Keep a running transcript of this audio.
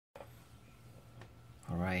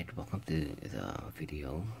Alright, welcome to this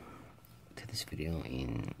video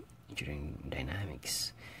in engineering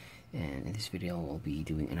dynamics, and in this video we'll be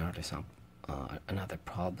doing another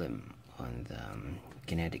problem on the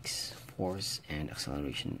kinetics, force and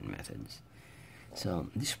acceleration methods. So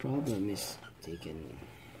this problem is taken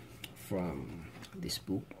from this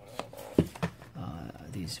book.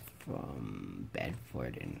 This is from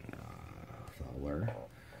Bedford and Flower.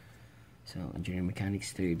 So engineering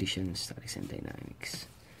mechanics 3rd edition, statics and dynamics.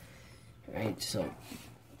 Right, so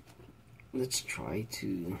let's try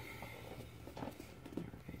to.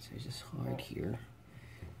 Okay, so it's just hard here.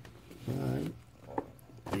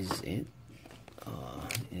 This is it.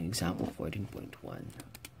 Example 14.1.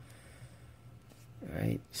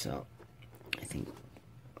 Alright, so I think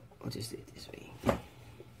I'll just do it this way.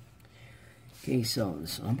 Okay, so the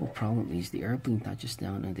sample problem is the airplane touches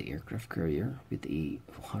down on the aircraft carrier with a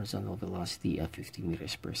horizontal velocity of 50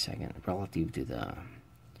 meters per second relative to the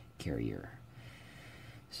carrier.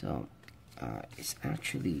 So it's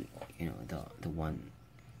actually, you know, the one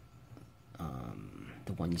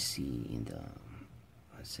you see in the,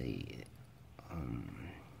 let's say, I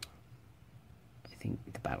think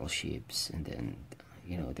the battleships, and then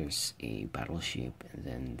there's a battleship, and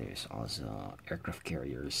then there's also aircraft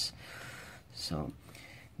carriers. So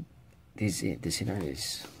this is it. The scenario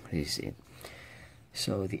is this is it.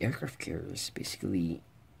 So the aircraft carriers basically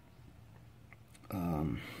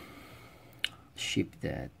ship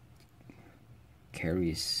that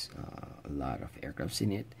carries a lot of aircrafts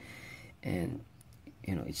in it, and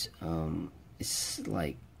it's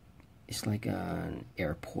like an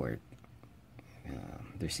airport.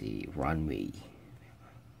 There's a runway,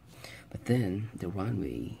 but then the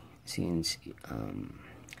runway, since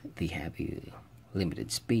they have a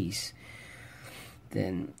limited space,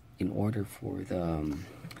 then in order for the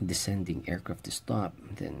descending aircraft to stop,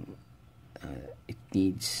 then it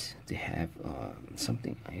needs to have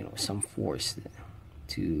something, some force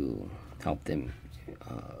to help them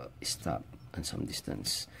stop on some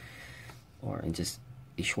distance or in just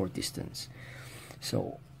a short distance.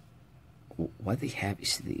 So what they have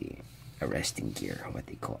is the arresting gear, what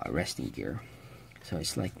they call arresting gear. So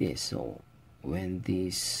it's like this. So when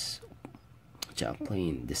this jet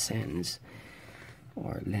plane descends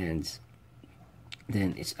or lands,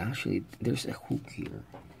 then it's actually, there's a hook here.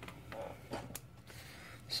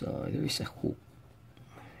 So there is a hook,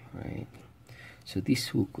 right? So this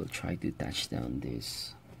hook will try to touch down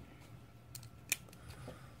this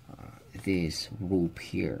this rope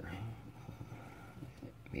here,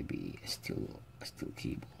 maybe a steel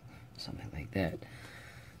cable, something like that.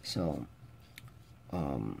 So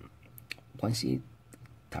once it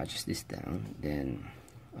touches this down, then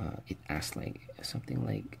it acts like something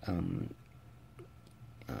like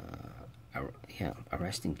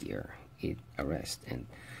arresting gear. It arrests, and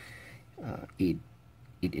it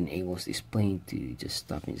enables this plane to just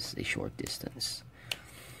stop in just a short distance.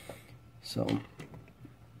 So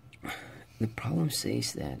the problem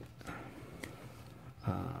says that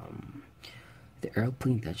the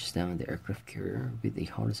airplane touches down the aircraft carrier with a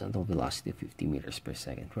horizontal velocity of 50 meters per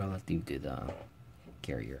second relative to the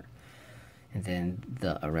carrier, and then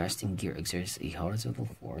the arresting gear exerts a horizontal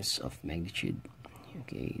force of magnitude,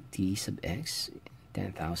 okay, T sub x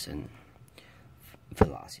 10,000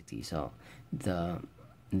 velocity. So the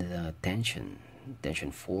tension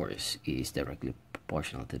force is directly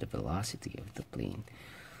proportional to the velocity of the plane.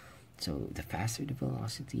 So the faster the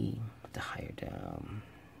velocity, the higher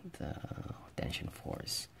the tension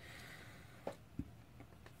force.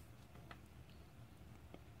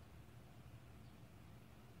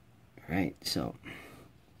 Right, so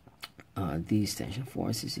this tension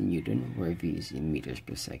force is in Newton, where V is in meters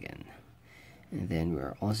per second. And then we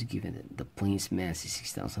are also given that the plane's mass is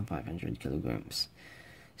 6,500 kilograms.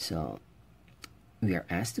 So we are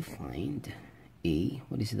asked to find A,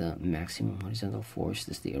 what is the maximum horizontal force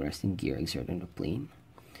does the arresting gear exert on the plane?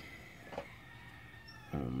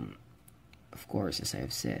 Of course, as I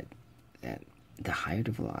have said, that the higher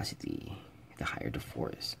the velocity, the higher the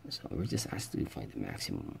force. So we're just asked to find the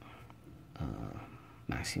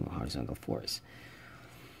maximum horizontal force.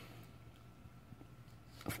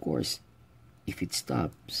 Of course, if it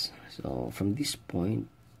stops, so from this point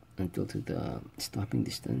until to the stopping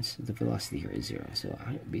distance, the velocity here is 0. So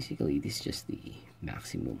basically, this is just the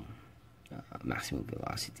maximum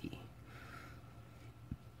velocity.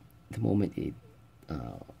 The moment it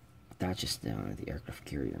touches down the aircraft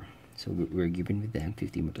carrier. So we're given with that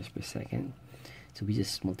 50 meters per second. So we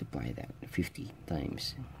just multiply that 50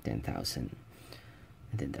 times 10,000,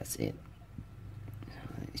 and then that's it.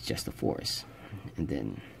 It's just the force, and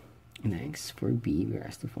then Next, for B, we're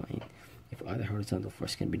asked to find if other horizontal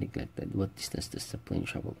force can be neglected, what distance does the plane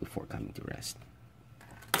travel before coming to rest?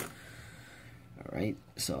 Alright,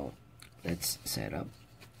 so let's set up.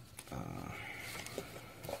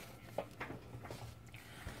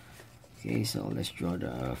 Okay, so let's draw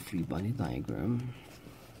the free body diagram.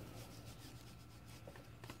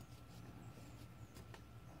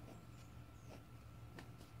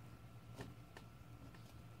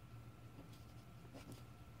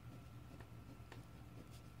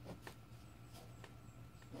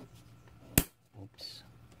 Oops,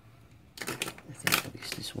 I think I'll use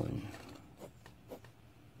this one.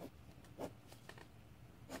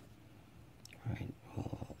 Alright,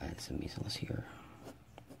 we'll add some missiles here.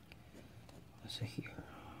 Also here.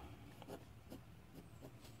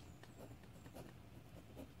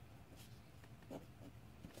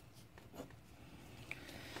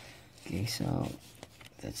 Okay, so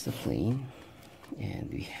that's the plane, and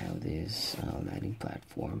we have this landing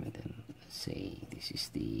platform, and then let's say this is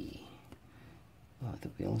the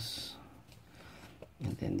wheels,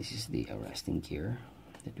 and then this is the arresting gear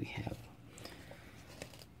that we have.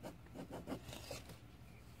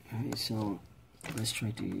 Alright, so let's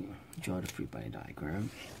try to draw the free body diagram.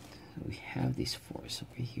 So we have this force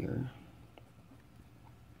over here.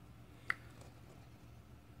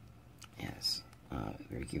 Yes,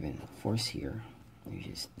 we're given force here, which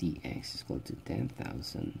is dx is equal to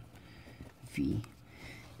 10,000 v,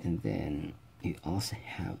 and then we also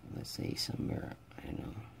have, let's say somewhere, I don't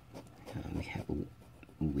know, we have a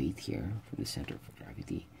weight here from the center of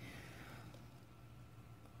gravity.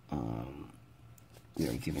 We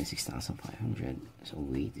are given 6,500, so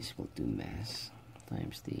weight is equal to mass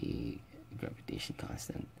times the gravitation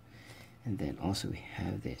constant, and then also we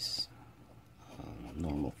have this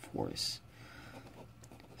normal force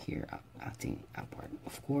here acting upward.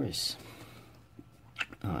 Of course,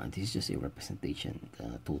 this is just a representation,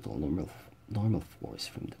 the total normal force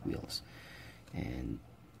from the wheels and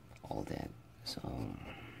all that, so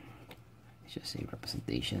it's just a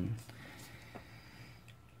representation.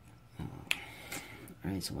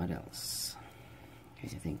 Alright, so what else? Okay,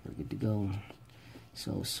 I think we're good to go.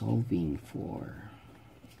 So solving for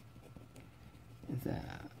the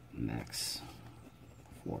max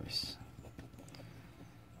force,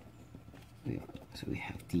 so we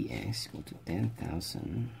have dx equal to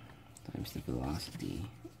 10,000 times the velocity.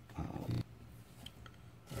 Alright,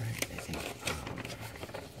 I think.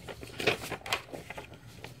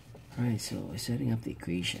 Alright, so we're setting up the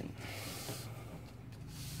equation.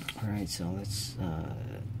 Alright, so let's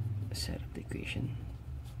set up the equation.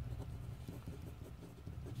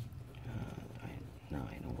 Now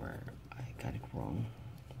I know where I got it wrong.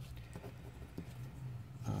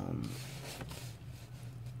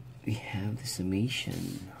 We have the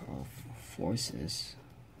summation of forces,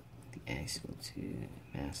 the x equal to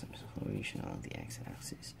mass times acceleration on the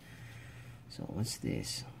x-axis. So what's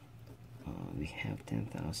this? We have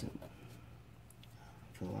 10,000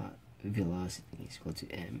 velocity is equal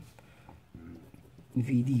to m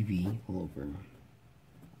v dv all over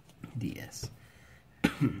ds.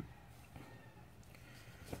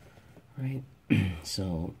 Right,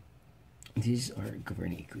 so this is our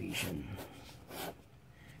governing equation.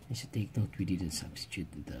 And so take note, we didn't substitute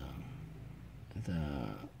the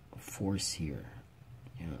force here,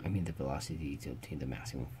 I mean the velocity, to obtain the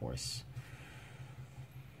maximum force.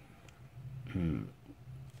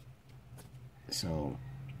 So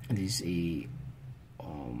this is a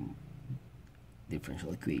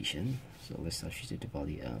differential equation, so let's substitute the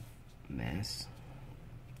value of mass,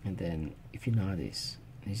 and then if you notice,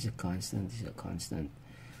 this is a constant, this is a constant.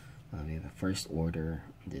 We have a first order,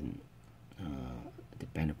 then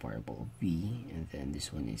dependent variable v, and then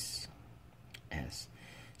this one is s.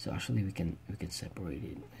 So actually we can separate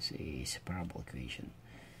it as a separable equation,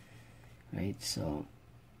 right? So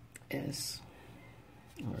s,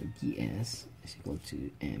 or ds, is equal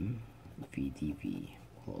to m v dv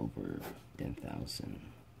all over 10,000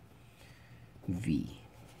 v,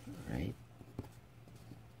 right?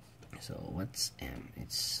 So what's m?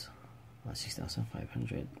 It's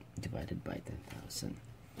 6,500 divided by 10,000.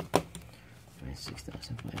 Right,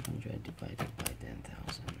 6,500 divided by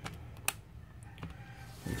 10,000.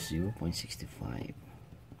 0.65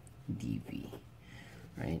 dv.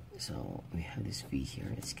 Right, so we have this v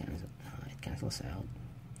here. It cancels out.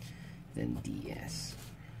 Then ds.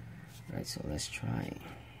 Right, so let's try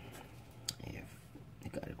if I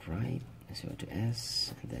got it right. 0 to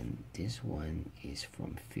s, and then this one is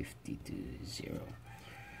from 50 to 0.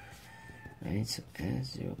 Right, so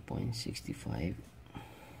s 0.65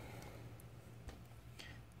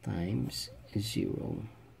 times 0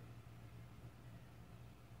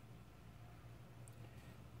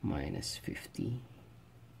 minus 50.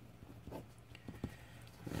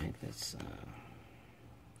 Alright, let's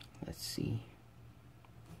see.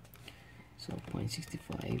 So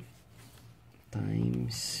 0.65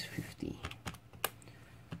 times 50.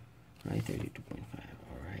 Right, 32.5.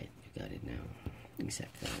 Alright, you got it now.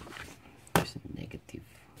 Except that there's a negative.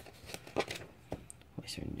 Why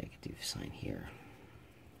is there a negative sign here?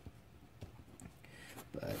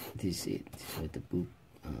 But this is it with the boop,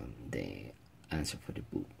 the answer for the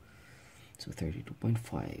boop. So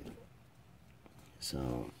 32.5.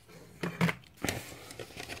 So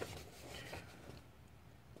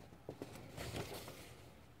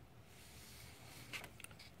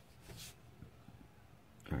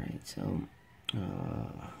alright, so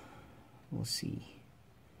we'll see.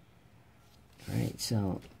 Alright,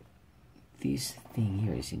 so this thing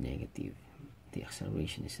here is a negative. The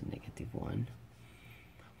acceleration is a -1.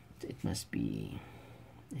 It must be,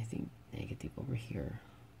 I think, negative over here,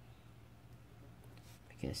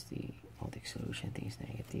 because all the acceleration thing is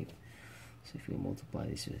negative. So if we multiply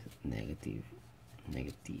this with negative,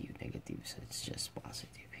 so it's just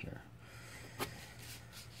positive here.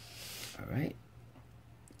 Alright,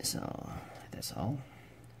 so that's all.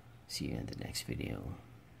 See you in the next video.